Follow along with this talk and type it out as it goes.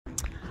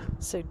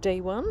So day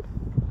one,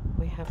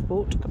 we have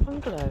bought a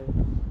bungalow.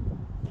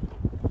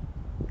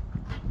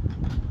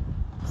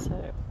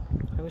 So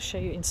I will show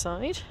you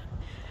inside.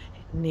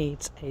 It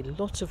needs a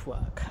lot of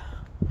work.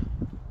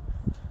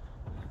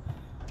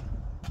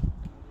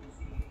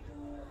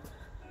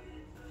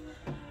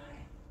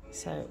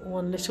 So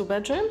one little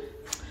bedroom,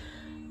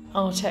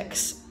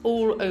 Artex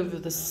all over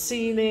the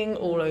ceiling,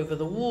 all over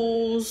the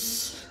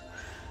walls.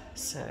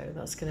 So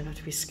that's going to have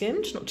to be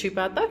skimmed, not too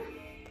bad though.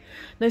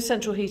 No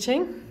central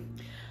heating.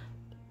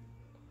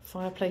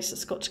 Fireplace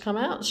that's got to come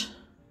out.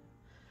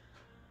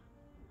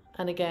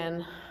 And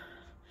again,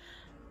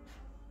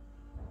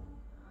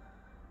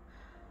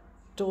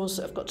 doors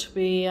that have got to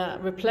be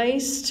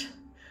replaced.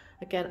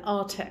 Again,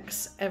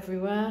 Artex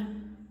everywhere.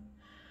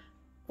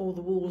 All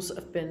the walls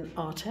have been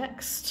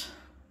Artexed.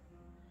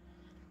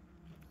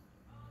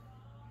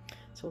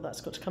 So all that's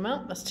got to come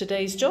out. That's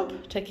today's job,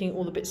 taking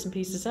all the bits and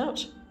pieces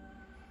out.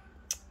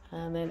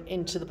 And then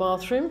into the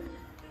bathroom.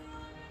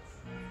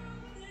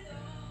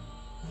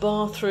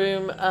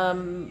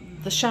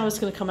 The shower's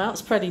going to come out.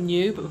 It's pretty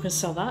new, but we're going to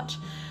sell that.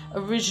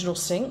 Original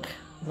sink,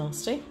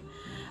 nasty.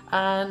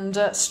 And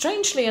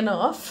strangely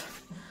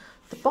enough,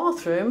 the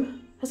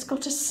bathroom has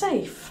got a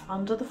safe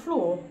under the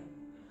floor.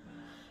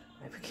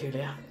 Very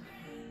peculiar.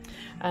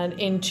 And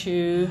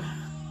into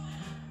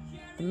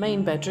the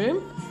main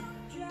bedroom.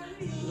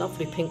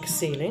 Lovely pink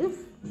ceiling.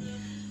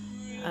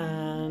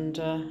 And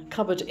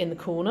cupboard in the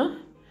corner,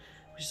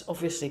 which has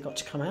obviously got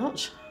to come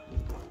out.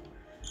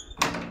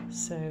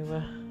 So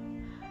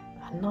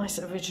a nice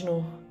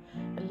original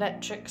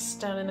electrics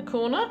down in the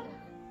corner.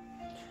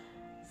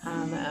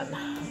 And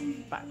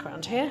then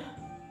background here.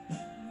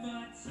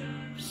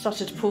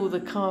 Started to pull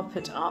the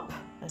carpet up.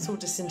 It's all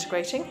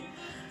disintegrating.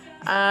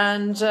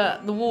 And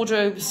the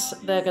wardrobes,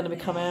 they're going to be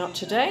coming out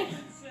today.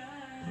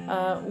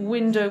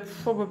 Window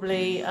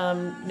probably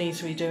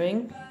needs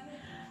redoing.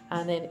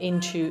 And then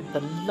into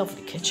the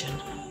lovely kitchen.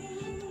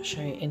 I'll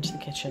show you into the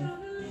kitchen.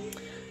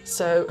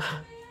 So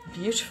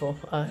beautiful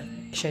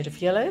shade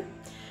of yellow.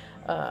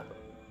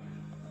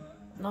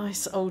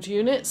 Nice old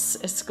units.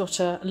 It's got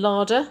a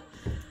larder.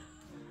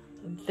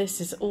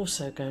 This is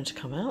also going to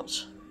come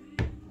out.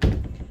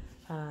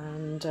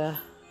 And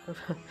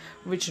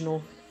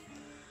original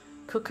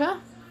cooker.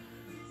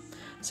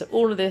 So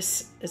all of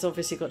this is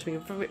obviously got to be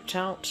ripped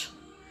out.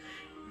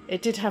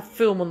 It did have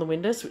film on the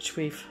windows, which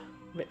we've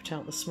ripped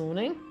out this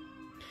morning.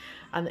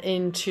 And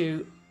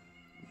into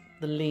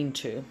the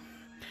lean-to.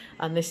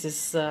 And this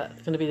is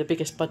going to be the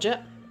biggest budget.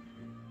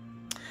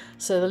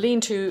 So the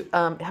lean-to,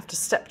 you have to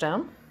step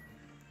down.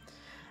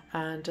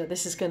 And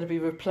this is going to be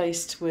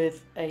replaced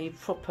with a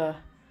proper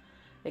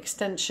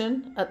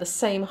extension at the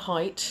same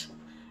height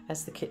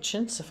as the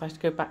kitchen. So if I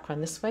go back around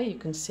this way, you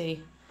can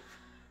see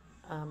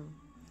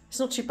it's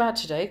not too bad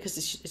today because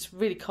it's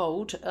really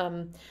cold.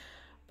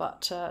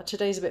 But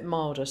today's a bit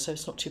milder, so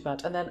it's not too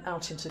bad. And then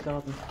out into the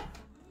garden.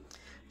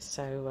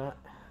 So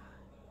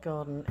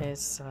garden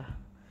is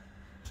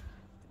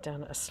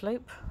down at a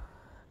slope.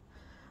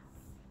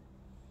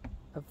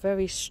 A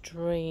very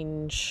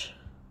strange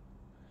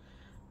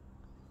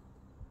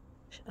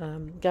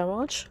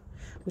garage,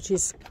 which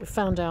is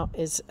found out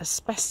is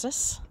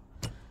asbestos.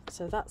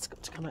 So that's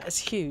got to come out. It's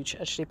huge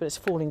actually, but it's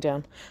falling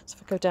down. So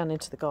if I go down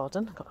into the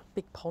garden, I've got a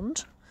big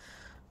pond.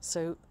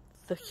 So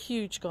the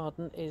huge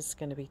garden is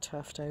going to be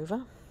turfed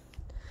over.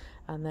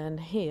 And then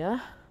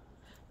here,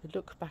 we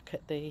look back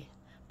at the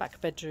back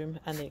bedroom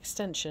and the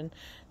extension.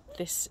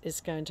 This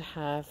is going to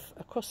have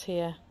across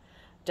here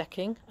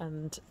decking,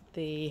 and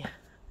the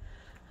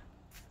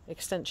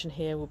extension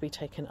here will be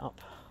taken up.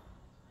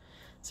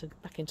 So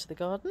back into the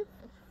garden.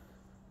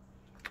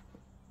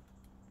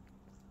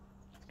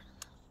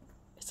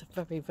 It's a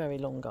very, very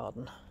long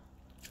garden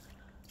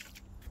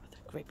with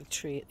a great big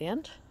tree at the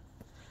end.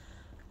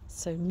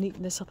 So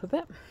neaten this up a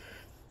bit.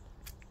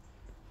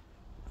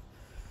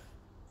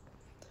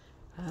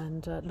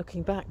 And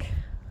looking back,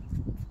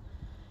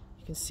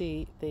 you can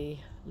see the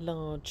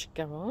large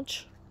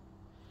garage,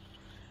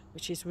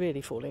 which is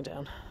really falling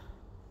down.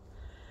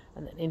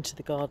 And then into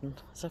the garden.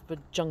 It's like a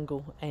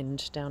jungle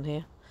end down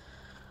here.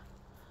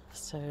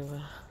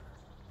 So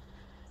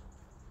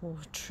more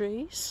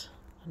trees,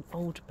 an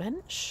old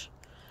bench,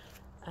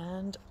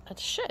 and a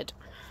shed.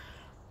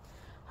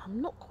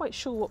 I'm not quite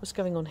sure what was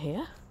going on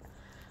here,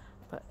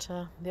 but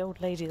the old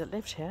lady that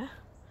lived here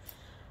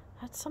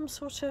had some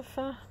sort of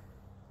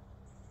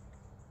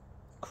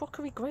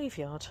crockery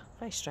graveyard.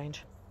 Very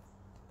strange.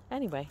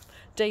 Anyway,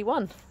 day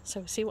one, so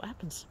we'll see what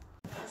happens.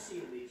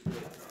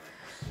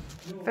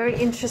 Very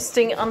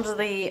interesting under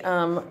the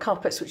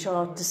carpets, which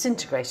are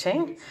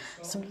disintegrating.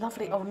 Some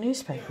lovely old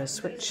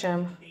newspapers, which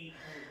I'm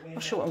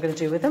not sure what I'm going to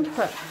do with them,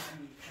 but I'm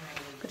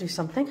going to do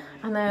something.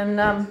 And then,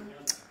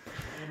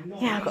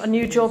 yeah, I've got a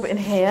new job in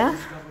here.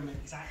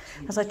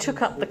 As I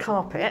took up the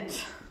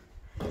carpet,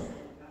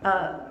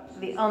 well,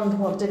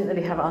 didn't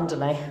really have an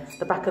underlay.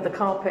 The back of the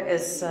carpet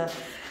is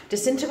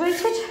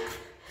disintegrated,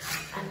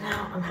 and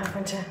now I'm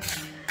having to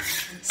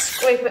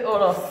scrape it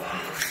all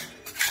off.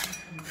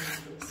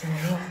 So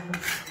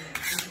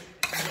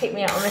keep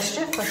me out of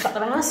mischief for a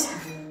couple of hours.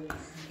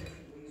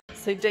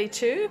 So day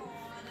 2.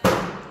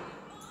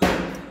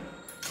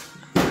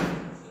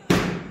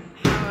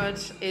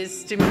 Howard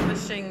is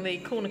demolishing the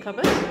corner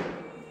cupboard.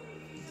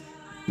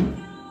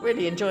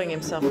 Really enjoying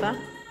himself there.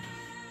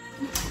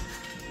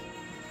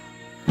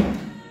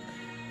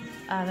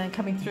 And then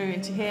coming through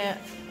into here,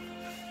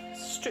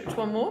 stripped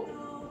one more.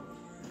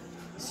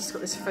 It's just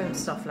got this foam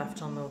stuff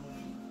left on the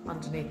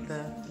underneath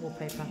the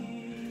wallpaper.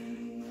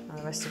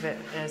 The rest of it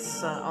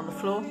is on the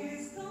floor.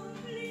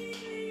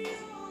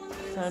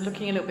 So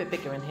looking a little bit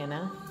bigger in here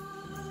now.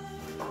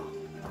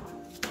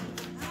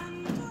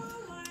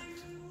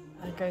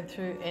 And going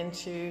through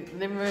into the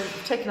living room,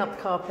 taking up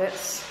the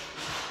carpets,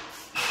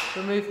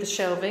 removed the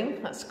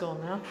shelving, that's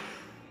gone now.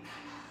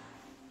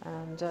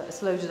 And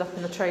it's loaded up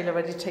in the trailer,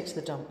 ready to take to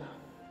the dump.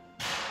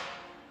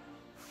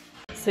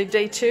 So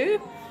day 2.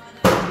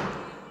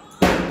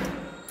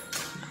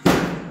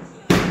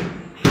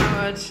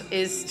 Howard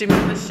is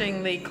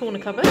demolishing the corner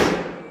cupboard.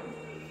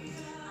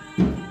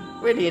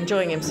 Really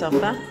enjoying himself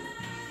there.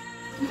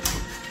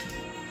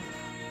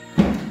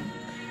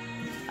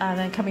 And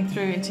then coming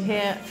through into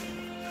here,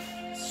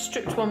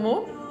 stripped one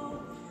more.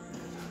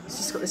 It's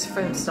just got this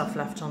foam stuff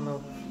left on the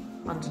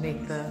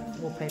underneath the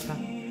wallpaper.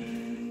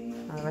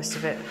 The rest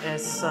of it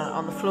is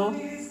on the floor.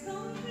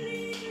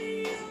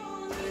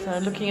 So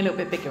looking a little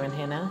bit bigger in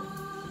here now.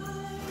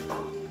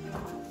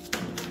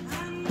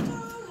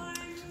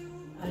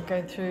 And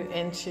going through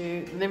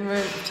into the living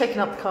room, taking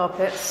up the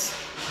carpets,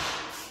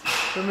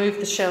 removed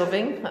the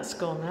shelving, that's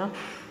gone now.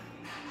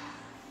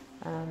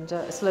 And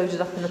it's loaded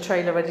up in the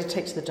trailer, ready to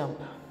take to the dump.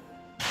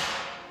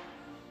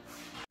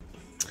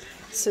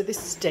 So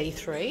this is day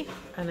 3,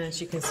 and as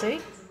you can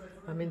see,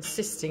 I'm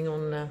insisting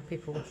on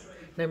people,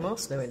 no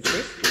mask, no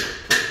entry.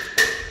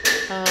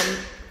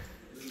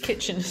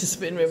 Kitchen has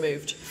been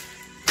removed.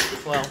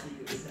 Well,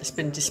 it's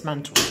been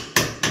dismantled.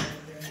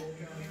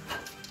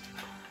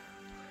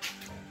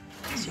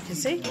 As you can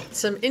see,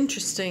 some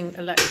interesting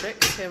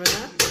electrics here and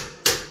there.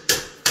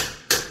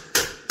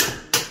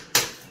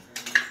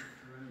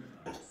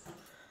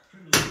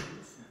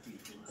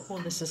 All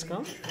this has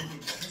gone.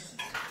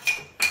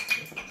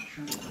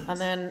 And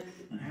then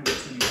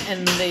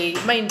in the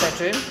main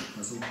bedroom,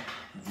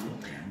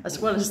 as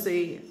well as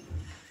the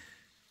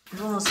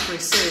raspberry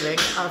ceiling,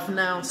 I've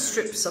now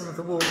stripped some of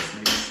the wall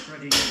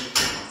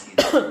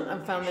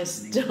and found this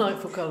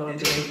delightful colour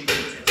underneath.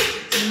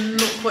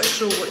 Not quite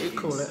sure what you'd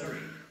call it.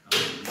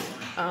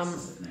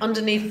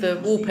 Underneath the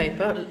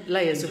wallpaper,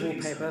 layers of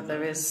wallpaper,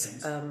 there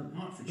is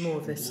more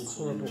of this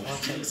horrible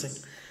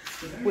artexing,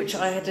 which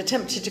I had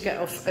attempted to get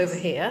off over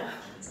here.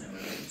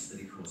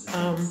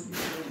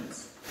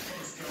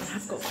 I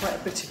have got quite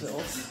a bit of it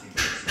off,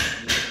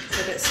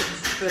 but it's a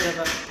bit of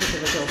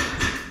a job.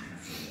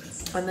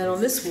 And then on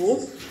this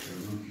wall,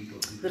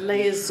 the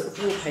layers of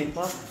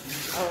wallpaper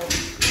are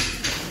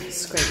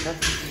scraper,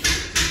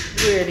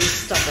 really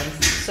stubborn.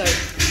 So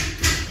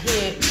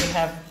here we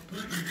have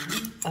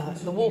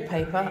the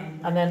wallpaper,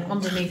 and then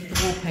underneath the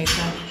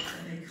wallpaper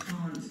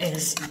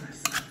is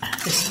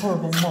this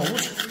horrible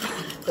mould,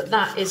 but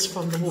that is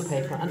from the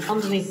wallpaper, and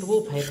underneath the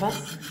wallpaper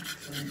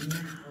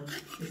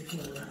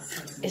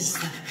is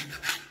the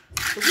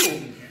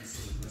wall.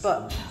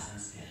 But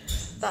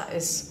that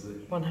is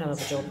one hell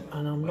of a job,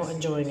 and I'm not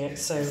enjoying it,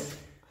 so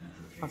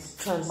I've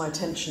turned my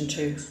attention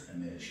to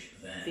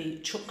the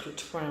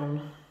chocolate brown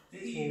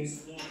wall.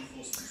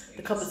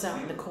 The cupboard's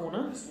out in the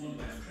corner,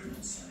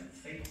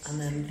 and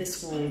then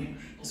this wall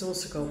has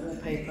also got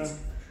wallpaper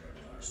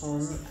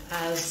on,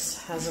 as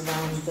has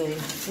around the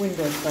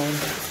window frame.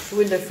 The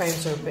window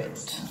frames are a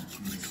bit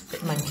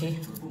manky,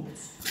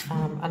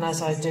 and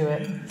as I do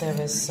it, there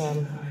is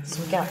some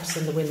gaps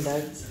in the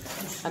window,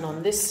 and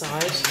on this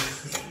side,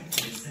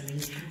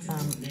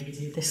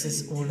 this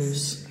is all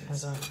loose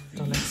as I've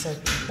done it, so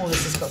all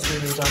this has got to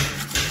be redone.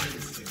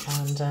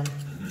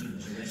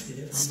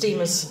 And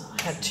steamer's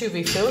had 2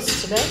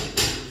 refills today,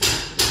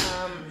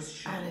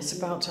 and it's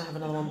about to have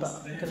another one, but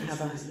I'm going to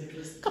have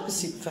a cup of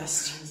soup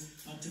first.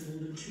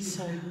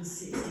 So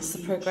that's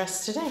the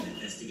progress today.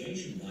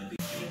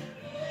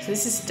 So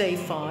this is day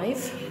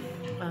 5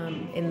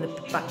 in the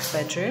back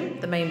bedroom,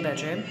 the main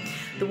bedroom.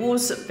 The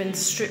walls have been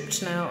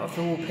stripped now of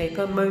the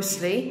wallpaper,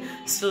 mostly.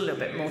 Still a little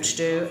bit more to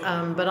do,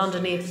 but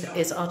underneath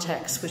is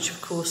Artex, which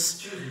of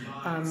course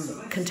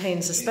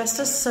contains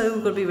asbestos, so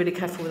we've got to be really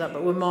careful with that,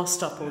 but we're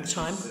masked up all the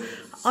time.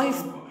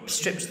 I've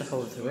stripped the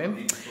whole of the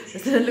room.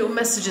 There's little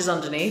messages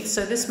underneath,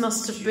 so this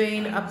must have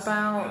been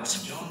about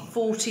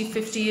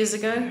 40-50 years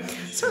ago,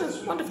 so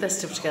I wonder if they're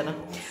still together.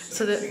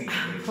 So the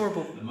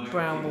horrible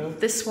brown wall,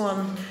 this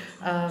one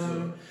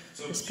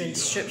has been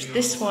stripped.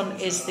 This one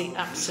is the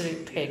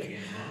absolute pig,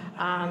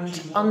 and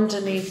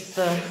underneath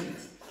the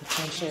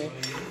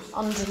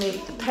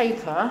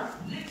paper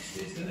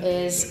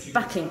is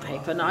backing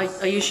paper. Now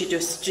I usually do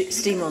a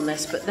steam on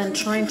this, but then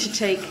trying to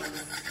take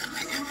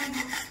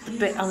the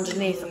bit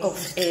underneath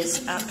off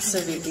is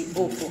absolutely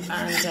awful,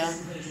 and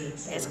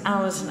it's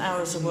hours and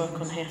hours of work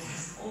on here.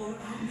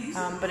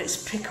 But it's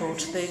pickled.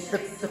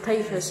 The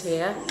paper's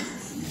here,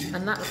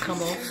 and that'll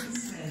come off,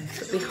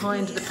 But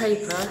behind the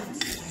paper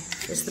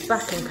is the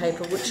backing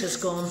paper, which has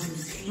gone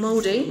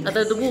mouldy,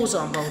 although the walls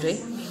aren't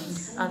mouldy.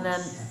 And then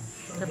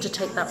I have to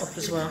take that off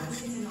as well.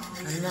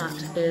 And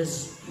that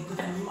is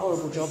a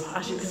horrible job.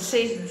 As you can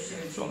see,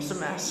 lots of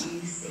mess.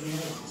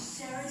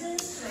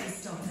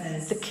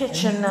 The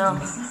kitchen now,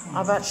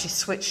 I've actually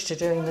switched to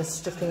doing the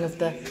stripping of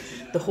the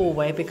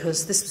hallway,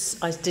 because this was,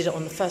 I did it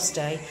on the first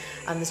day,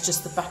 and there's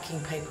just the backing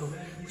paper,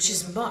 which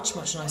is much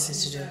nicer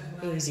to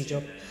do. Easy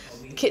job.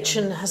 The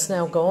kitchen has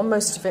now gone.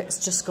 Most of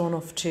it's just gone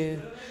off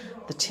to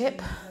the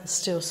tip. There's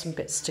still some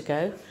bits to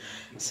go.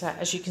 So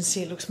as you can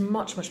see, it looks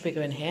much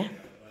bigger in here.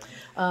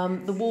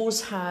 The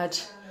walls had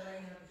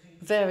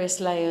various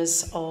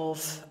layers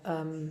of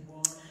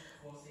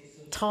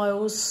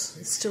tiles.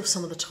 There's still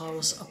some of the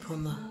tiles up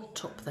on the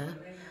top there,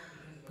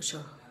 which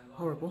are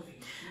horrible.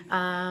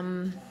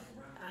 And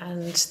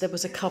there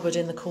was a cupboard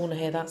in the corner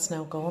here, that's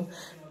now gone.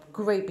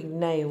 Great big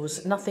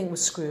nails, nothing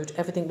was screwed,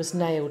 everything was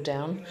nailed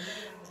down.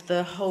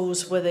 The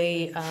holes where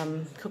the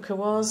cooker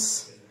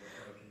was,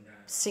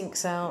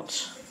 sinks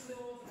out,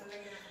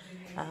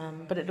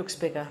 but it looks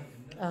bigger.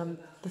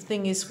 The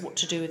thing is what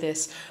to do with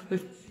this.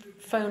 We've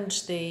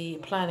phoned the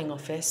planning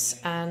office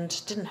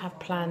and didn't have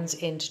plans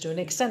in to do an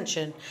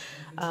extension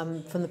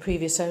from the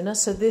previous owner,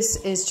 so this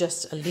is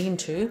just a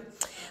lean-to.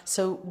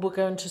 So we're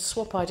going to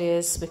swap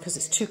ideas because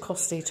it's too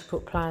costly to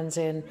put plans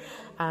in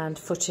and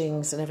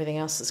footings and everything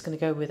else that's going to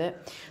go with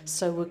it.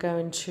 So we're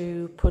going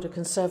to put a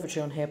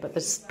conservatory on here, but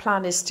the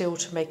plan is still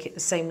to make it the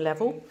same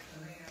level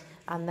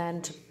and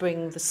then to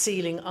bring the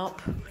ceiling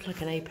up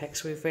like an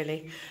apex roof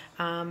really,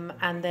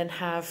 and then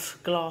have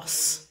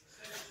glass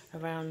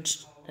around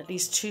at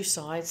least two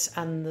sides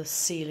and the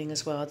ceiling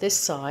as well. This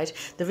side,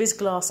 there is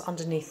glass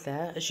underneath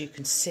there, as you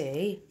can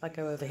see. If I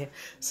go over here,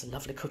 it's a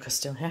lovely cooker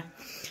still here.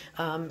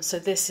 So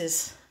this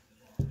is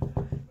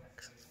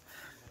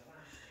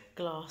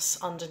glass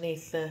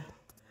underneath the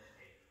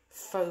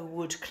faux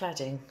wood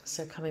cladding.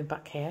 So coming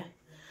back here,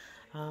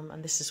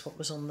 and this is what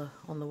was on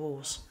the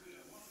walls.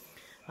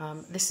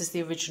 This is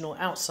the original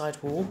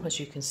outside wall, as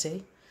you can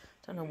see.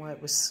 Don't know why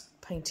it was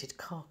painted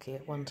khaki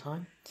at one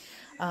time.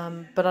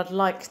 But I'd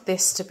like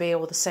this to be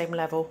all the same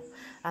level,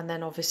 and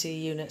then obviously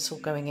units all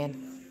going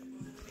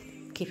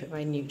in. Keep it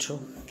very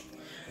neutral.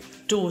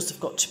 Doors have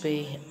got to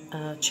be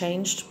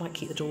changed, might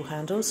keep the door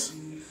handles.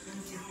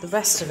 The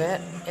rest of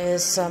it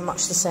is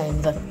much the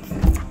same. The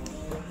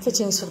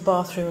fittings for the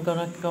bathroom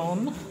are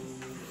gone,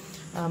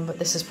 but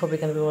this is probably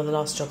going to be one of the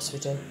last jobs we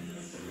do.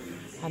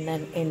 And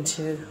then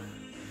into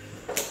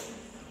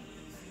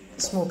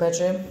the small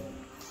bedroom,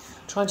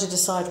 trying to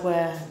decide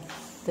where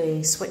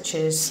the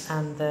switches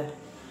and the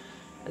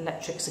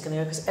electrics are going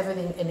to go, because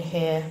everything in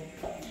here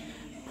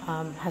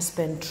has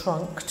been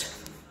trunked,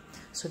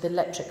 so the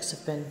electrics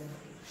have been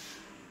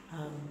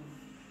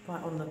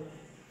right on the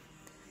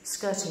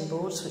skirting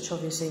boards, which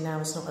obviously now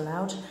is not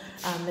allowed,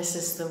 and this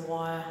is the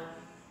wire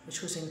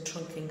which was in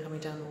trunking coming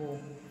down the wall,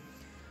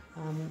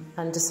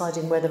 and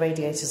deciding where the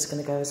radiators are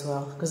going to go as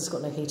well, because it's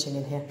got no heating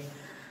in here.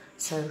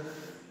 So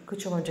good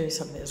job on doing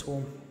something that's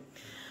warm.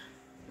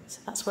 So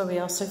that's where we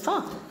are so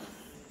far.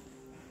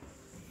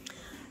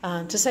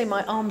 To say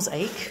my arms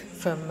ache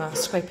from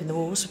scraping the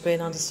walls would be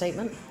an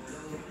understatement.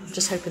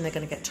 Just hoping they're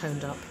going to get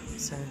toned up.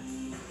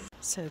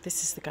 So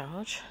this is the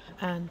garage,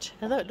 and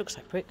although it looks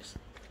like bricks,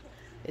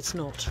 it's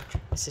not.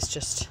 This is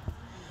just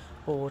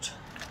board,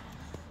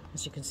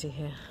 as you can see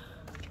here,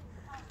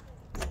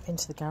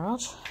 into the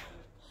garage.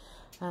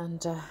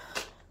 And a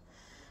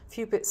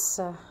few bits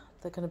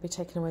they're going to be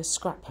taken away as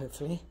scrap,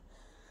 hopefully.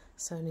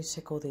 So I need to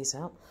take all these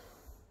out.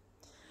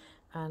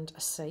 And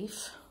a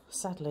safe,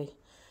 sadly.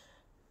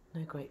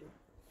 No great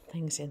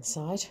things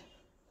inside.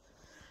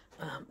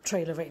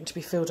 Trailer waiting to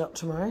be filled up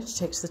tomorrow to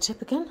take to the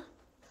tip again.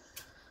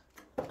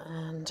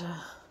 And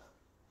a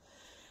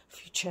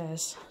few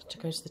chairs to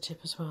go to the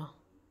tip as well.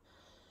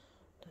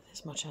 Don't think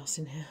there's much else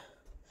in here.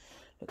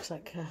 Looks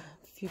like a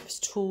few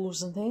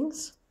tools and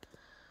things.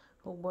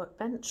 Or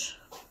workbench.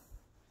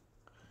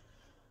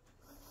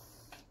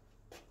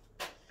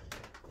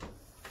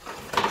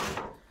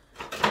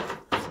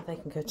 So they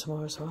can go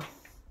tomorrow as well.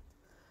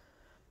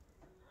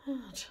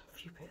 And a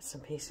few bits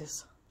and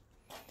pieces,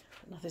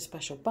 nothing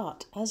special,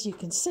 but as you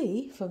can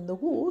see from the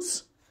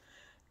walls,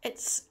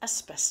 it's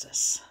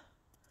asbestos.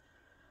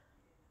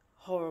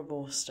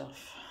 Horrible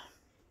stuff.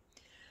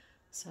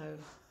 So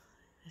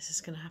this is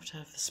going to have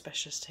the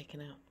specialist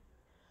taken out.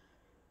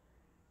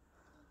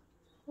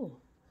 Oh,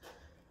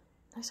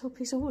 nice old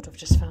piece of wood I've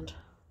just found.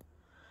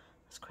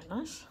 That's quite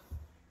nice.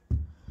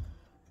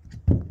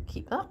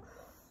 Keep that.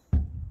 A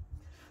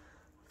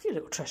few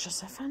little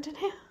treasures I found in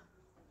here.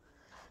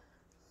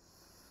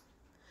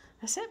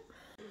 That's it.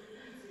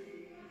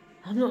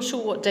 I'm not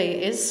sure what day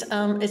it is.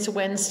 It's a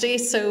Wednesday,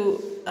 so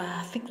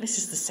I think this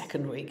is the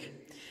second week.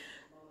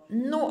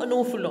 Not an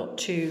awful lot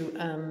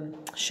to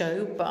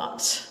show,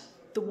 but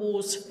the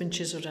walls have been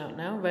chiselled out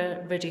now,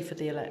 ready for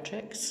the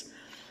electrics.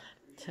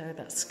 So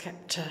that's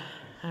kept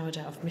Howard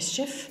out of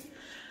mischief.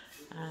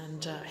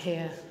 And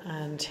here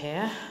and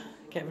here,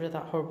 get rid of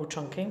that horrible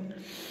trunking.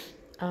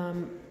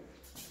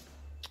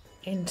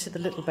 into the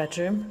little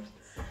bedroom.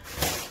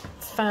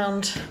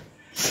 Found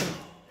some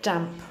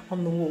damp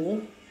on the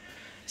wall,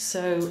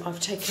 so I've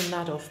taken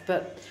that off,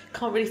 but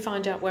can't really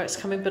find out where it's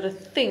coming, but I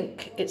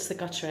think it's the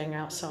guttering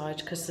outside,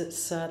 because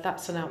it's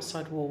that's an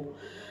outside wall,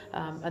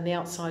 and the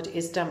outside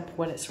is damp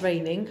when it's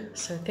raining,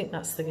 so I think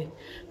that's the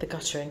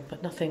guttering,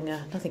 but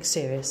nothing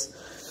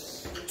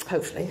serious,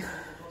 hopefully.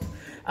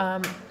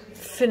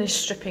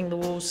 Finished stripping the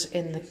walls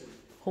in the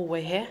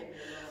hallway here.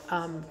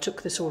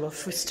 Took this all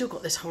off. We've still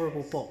got this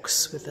horrible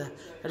box with the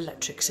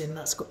electrics in,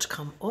 that's got to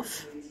come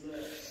off.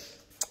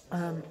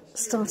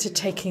 Started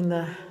taking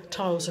the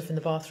tiles off in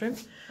the bathroom.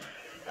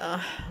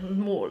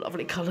 More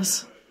lovely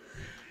colours,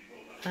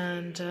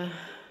 and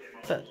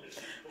but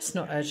it's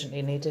not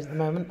urgently needed at the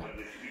moment.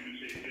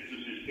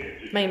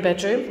 Main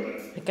bedroom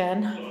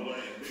again.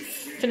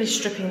 Finished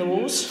stripping the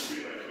walls,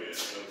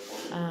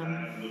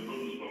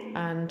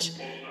 and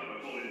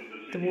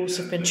the walls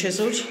have been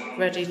chiselled,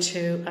 ready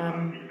to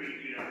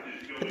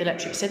put the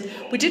electrics in.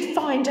 We did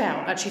find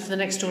out, actually, from the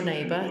next door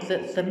neighbour,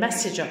 that the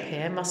message up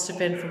here must have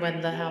been from when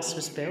the house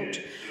was built,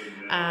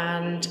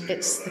 and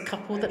it's the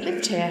couple that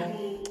lived here,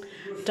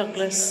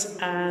 Douglas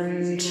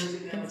and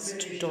I think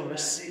it's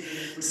Doris.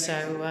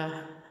 So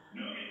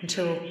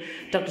until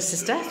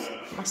Douglas's death,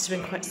 must have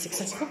been quite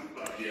successful.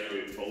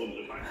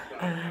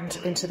 And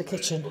into the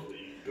kitchen.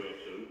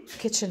 The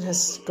kitchen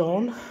has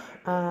gone,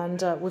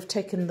 and we've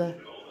taken the,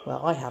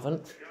 well, I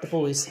haven't, the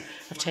boys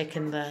have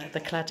taken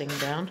the cladding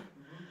down.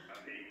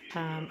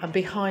 And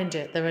behind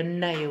it there are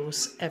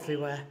nails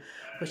everywhere,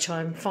 which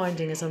I'm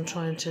finding as I'm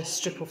trying to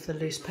strip off the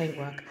loose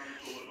paintwork,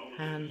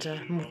 and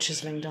more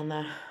chiselling done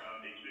there.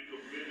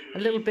 A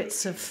little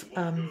bits of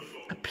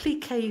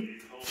applique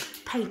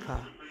paper.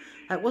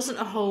 It wasn't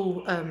a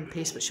whole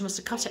piece, but she must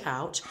have cut it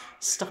out,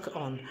 stuck it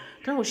on.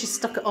 I don't know what she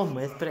stuck it on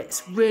with, but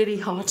it's really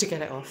hard to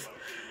get it off.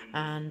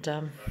 And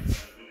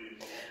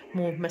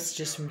more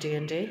messages from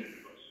D&D.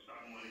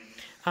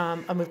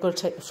 And we've got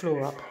to take the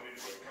floor up.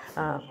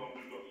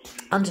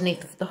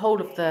 Underneath, the whole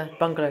of the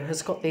bungalow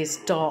has got these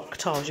dark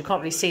tiles. You can't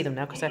really see them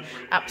now because they're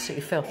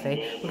absolutely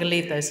filthy. We're going to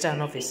leave those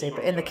down, obviously.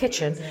 But in the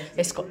kitchen,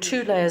 it's got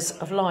 2 layers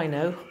of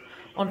lino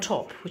on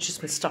top, which has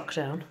been stuck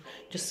down.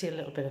 Just see a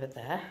little bit of it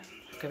there.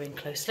 I'll go in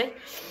closely.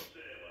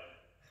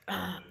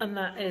 And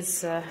that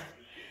is, oh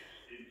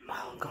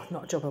God,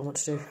 not a job I want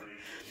to do.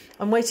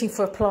 I'm waiting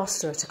for a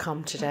plasterer to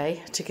come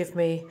today to give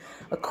me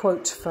a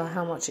quote for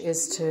how much it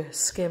is to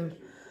skim,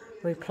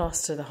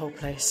 replaster the whole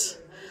place.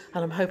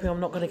 And I'm hoping I'm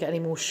not going to get any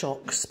more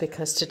shocks,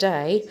 because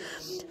today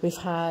we've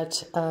had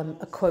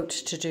a quote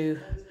to do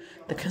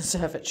the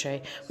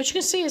conservatory, which you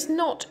can see is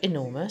not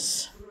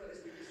enormous,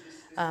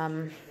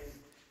 but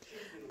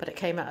it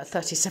came out at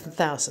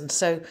 37,000,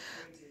 so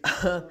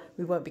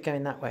we won't be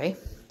going that way,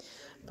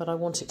 but I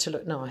want it to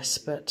look nice.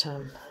 But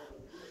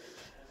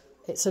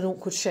it's an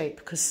awkward shape,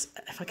 because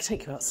if I could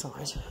take you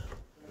outside,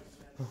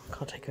 oh, I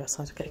can't take you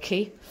outside, I'll get a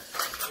key.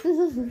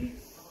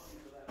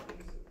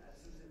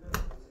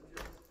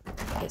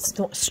 It's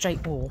not a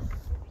straight wall,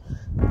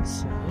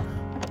 so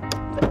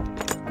go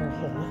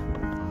here.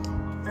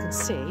 You can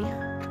see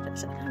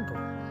it's at an angle.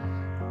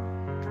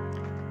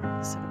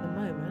 So at the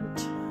moment,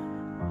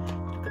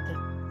 look at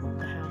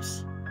the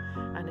house,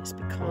 and it's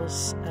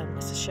because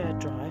it's a shared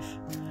drive,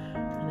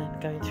 and then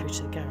going through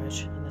to the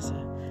garage, and there's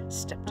a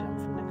step down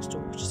from next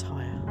door, which is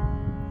higher.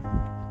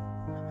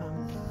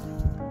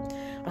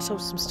 I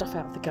sold some stuff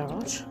out of the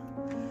garage,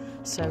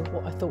 so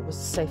what I thought was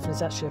safe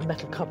is actually a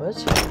metal cupboard.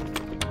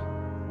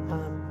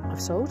 I've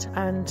sold,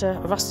 and a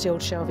rusty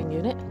old shelving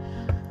unit,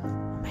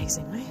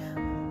 amazingly.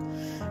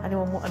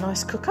 Anyone want a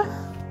nice cooker?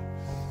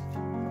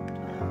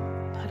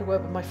 I had a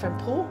word with my friend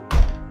Paul.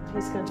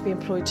 He's going to be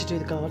employed to do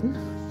the garden.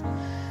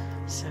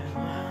 So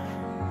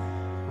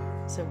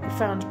we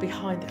found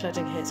behind the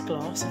cladding here, it's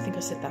glass. I think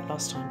I said that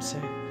last time,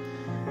 so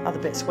other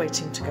bits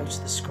waiting to go to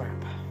the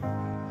scrap.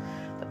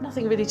 But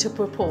nothing really to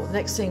report. The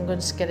next thing I'm going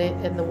to get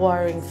it in the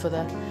wiring for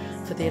the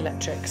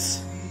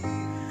electrics.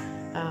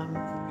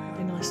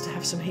 To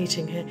have some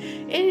heating here.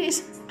 It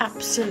is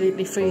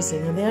absolutely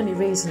freezing, and the only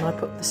reason I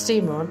put the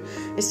steamer on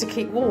is to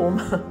keep warm.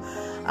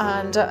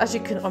 And as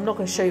you can, I'm not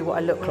going to show you what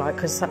I look like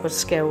because that would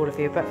scare all of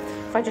you, but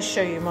if I just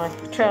show you my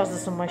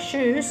trousers and my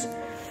shoes,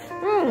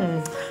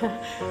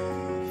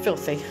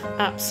 filthy,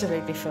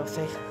 absolutely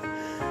filthy.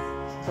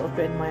 Sort of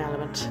been in my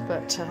element,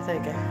 but there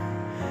you go.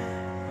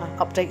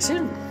 Update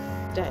soon.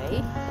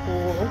 Today,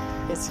 Paul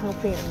is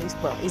helping at least,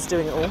 well, he's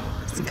doing it all.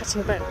 He's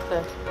cutting about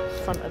the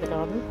front of the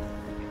garden.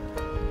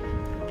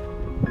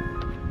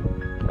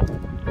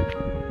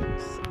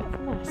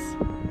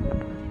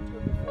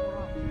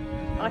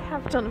 I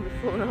have done it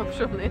before and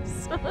after on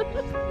this.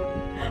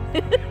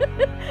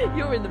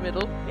 You're in the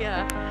middle,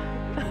 yeah.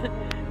 But,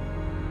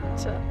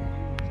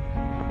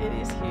 it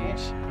is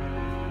huge.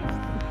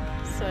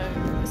 So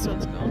this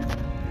one's gone.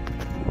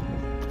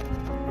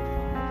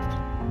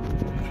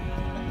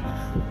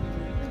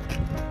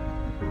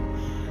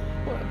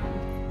 Well,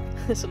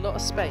 there's a lot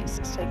of space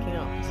it's taking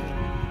up. So.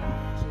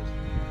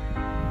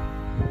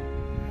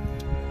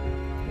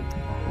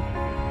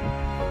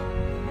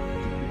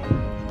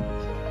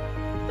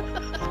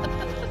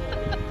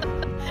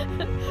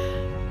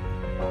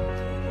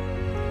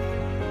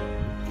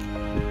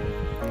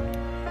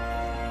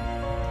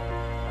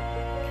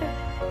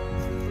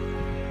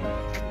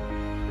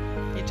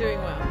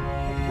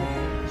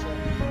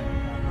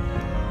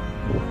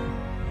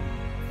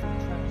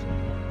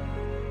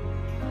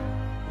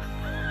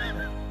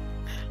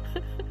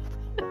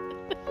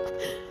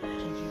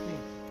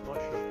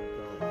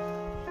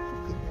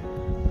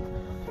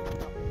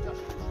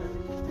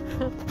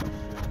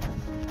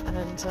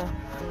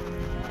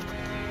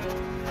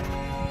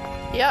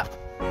 Yep.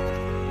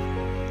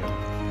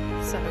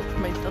 So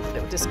made another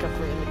little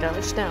discovery in the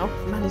garage now.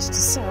 Managed to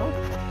sell.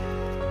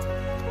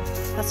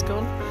 That's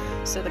gone.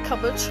 So the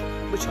cupboard,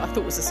 which I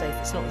thought was a safe,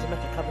 it's not, it's a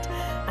metal cupboard,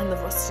 and the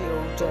rusty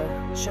old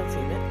shelf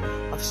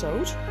unit I've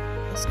sold.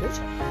 That's good.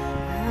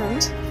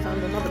 And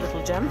found another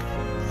little gem.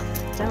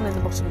 Down in the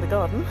bottom of the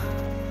garden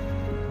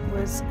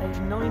was a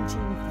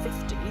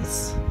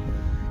 1950's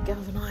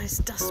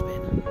galvanised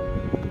dustbin.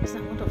 Is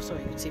that one? Oh,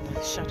 sorry, you can see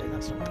my shadow,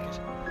 that's not good.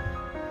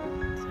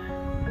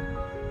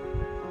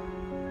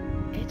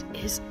 It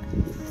is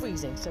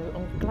freezing, so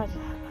I'm glad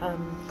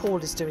Paul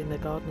is doing the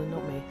garden and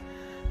not me.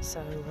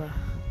 So,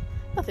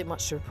 nothing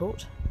much to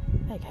report.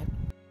 There you go.